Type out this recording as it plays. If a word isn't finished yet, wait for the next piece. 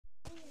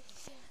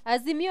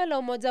Azimio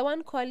la Umoja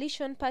One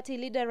coalition party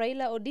leader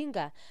Raila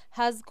Odinga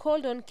has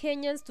called on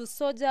Kenyans to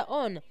soldier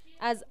on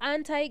as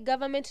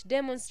anti-government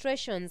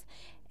demonstrations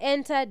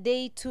enter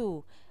day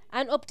 2.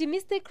 An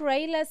optimistic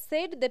Raila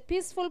said the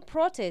peaceful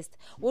protest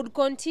would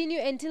continue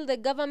until the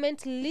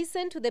government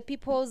listened to the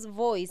people's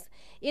voice.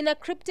 In a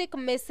cryptic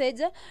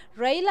message,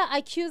 Raila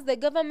accused the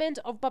government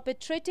of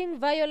perpetrating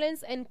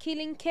violence and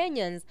killing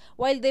Kenyans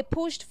while they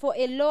pushed for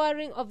a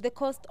lowering of the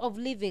cost of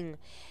living.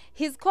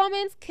 His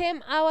comments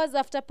came hours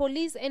after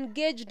police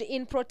engaged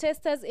in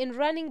protesters in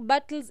running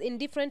battles in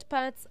different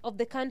parts of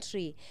the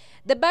country.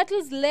 The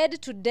battles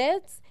led to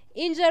deaths,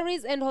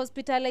 injuries and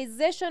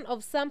hospitalization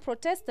of some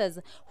protesters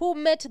who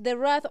met the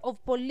wrath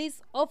of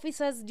police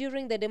officers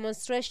during the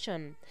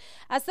demonstration.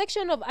 A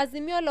section of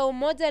Azimio la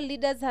Umoja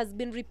leaders has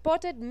been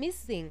reported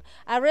missing,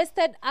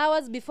 arrested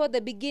hours before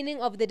the beginning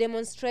of the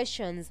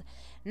demonstrations.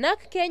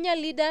 NARC Kenya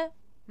leader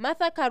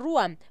Martha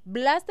Karua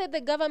blasted the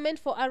government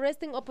for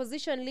arresting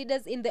opposition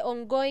leaders in the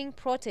ongoing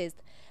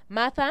protest.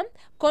 Martha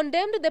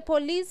condemned the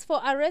police for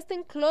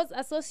arresting close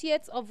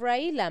associates of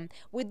Raila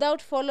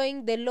without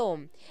following the law.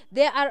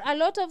 There are a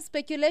lot of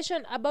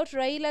speculation about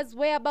Raila's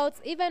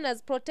whereabouts even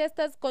as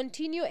protesters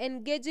continue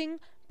engaging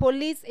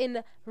police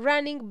in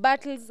running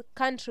battles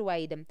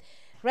countrywide.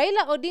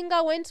 Raila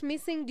Odinga went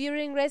missing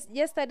during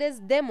yesterday's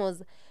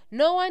demos.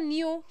 No one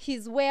knew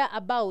his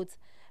whereabouts.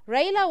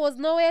 Raila was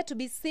nowhere to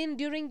be seen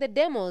during the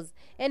demos,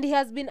 and he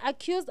has been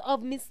accused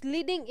of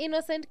misleading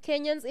innocent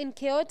Kenyans in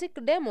chaotic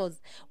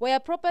demos where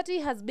property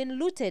has been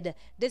looted,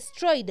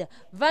 destroyed,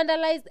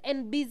 vandalized,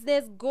 and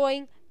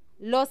business-going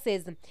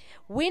losses.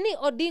 Winnie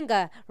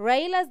Odinga,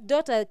 Raila's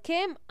daughter,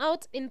 came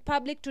out in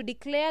public to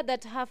declare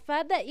that her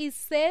father is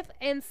safe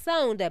and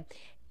sound,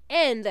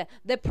 and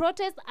the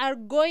protests are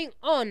going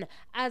on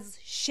as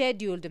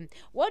scheduled.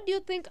 What do you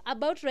think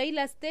about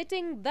Raila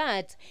stating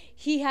that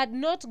he had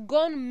not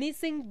gone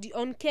missing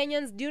on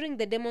Kenyans during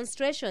the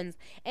demonstrations?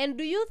 And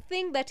do you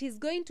think that he's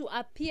going to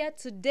appear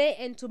today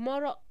and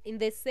tomorrow in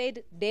the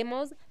said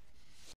demos?